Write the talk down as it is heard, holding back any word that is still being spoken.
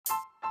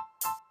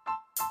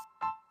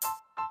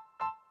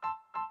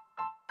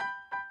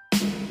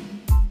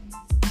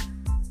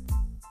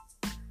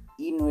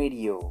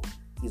Radio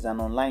is an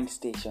online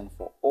station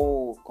for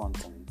all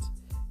content.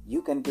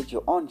 You can get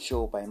your own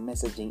show by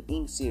messaging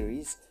in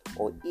series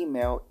or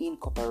email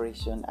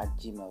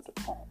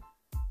incorporation@gmail.com.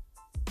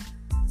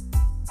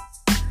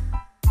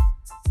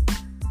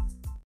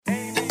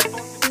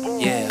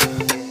 Yeah.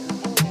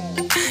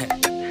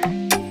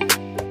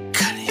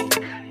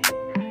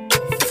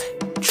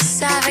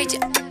 Savage.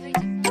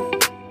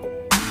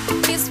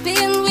 He's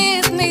been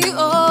with me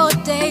all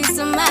day,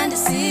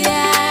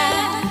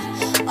 Amandikondabe.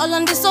 All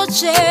on this old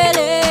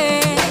chile,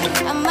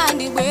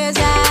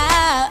 Amandikondabe.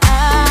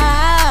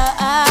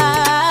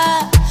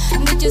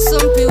 Need you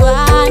some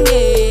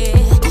piwane.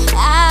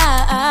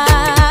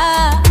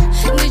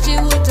 Need you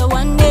uta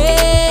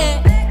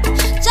wane.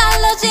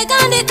 Chalo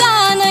chikandi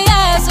kana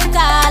yesu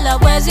kala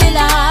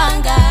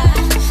wezilanga.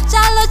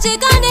 Chalo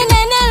chikandi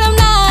nenelo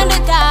mnande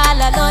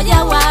kala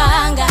loya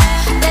wanga.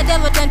 The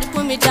devil trying to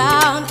put me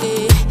down,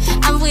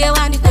 I'm where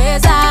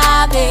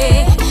Amandikondabe.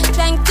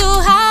 Trying to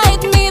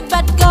hide me,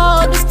 but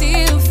God will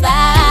still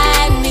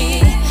find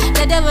me.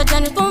 The devil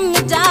trying to put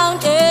me down,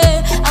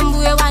 I'm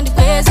where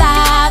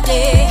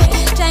Amandikondabe.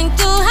 Trying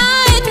to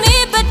hide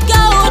me, but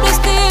God will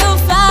still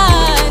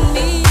find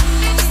me.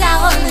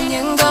 Sawana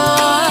nyango,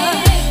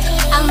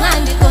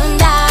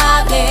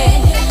 Amandikondabe.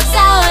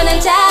 Sawana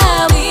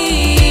ntawi,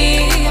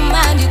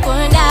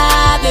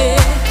 Amandikondabe.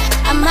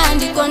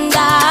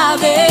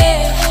 Amandikondabe.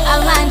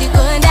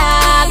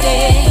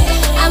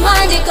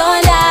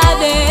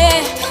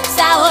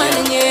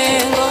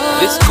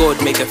 This God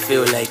make I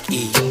feel like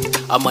E.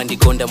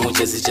 Amandikondabe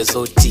muja zija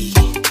zoti.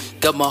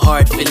 Got my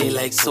heart feeling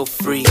like so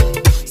free.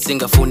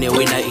 Singafune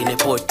winner in a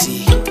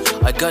potty.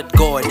 I got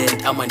God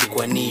and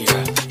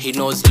Amandikondabe. He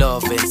knows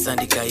love and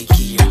Sandika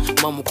Ikira.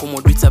 Mamu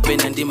kumudwita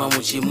pena ndima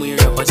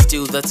muchimwira. But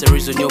still that's the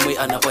reason yomwe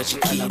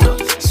anapachikira.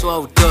 So I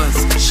would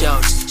dance,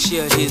 shout,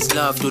 share his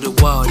love to the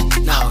world.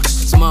 Now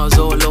smiles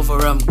all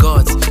over, I'm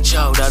God's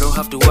child. I don't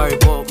have to worry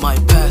about my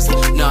past.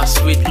 Now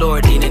sweet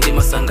Lord in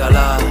ndima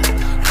sangala.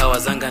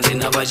 Kawazanga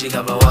ndina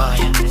bajika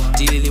bawaya.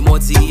 Tilili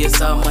moti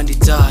yes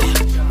Amanditaya.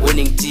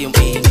 Winning team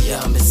in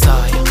ya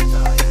Messiah.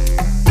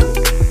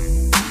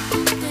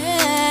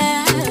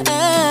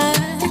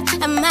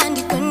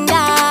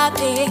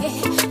 Amandikondabe,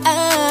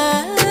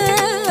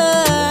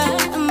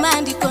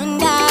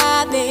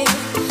 Amandikondabe,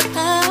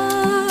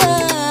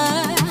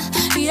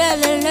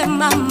 yelele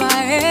mama,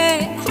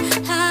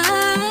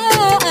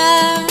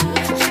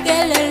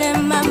 yelele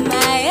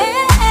mama,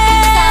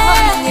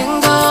 sawana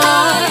nyango,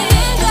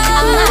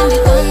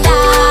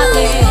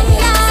 Amandikondabe,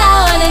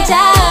 sawana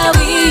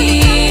ntawi,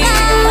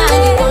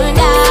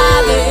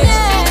 Amandikondabe,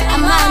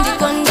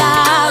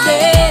 Amandikondabe,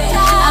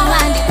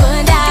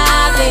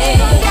 Amandikondabe.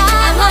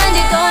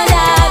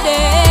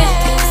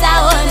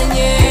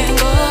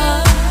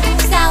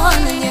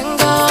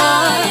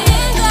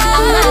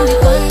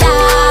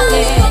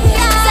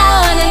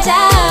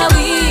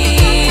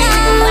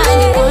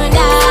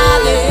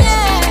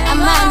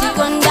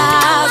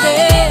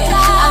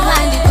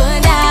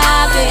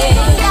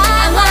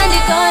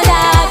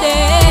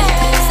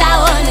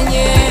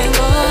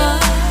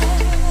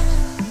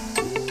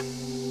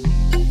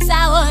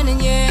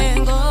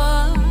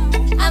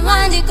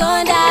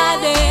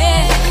 Amandikondabe,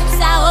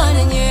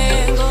 sawana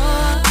nyengo.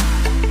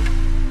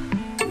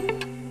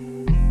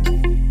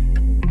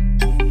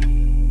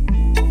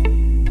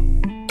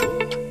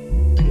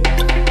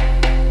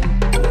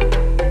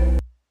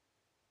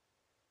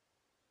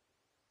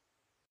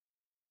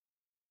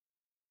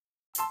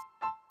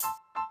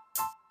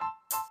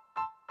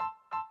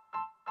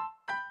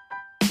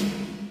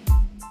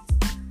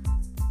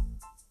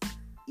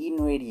 In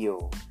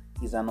Radio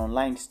is an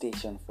online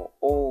station for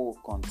all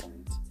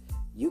content.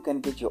 You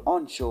can get your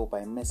own show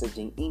by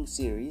messaging in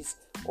series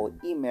or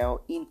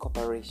email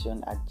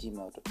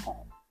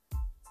incorporation@gmail.com.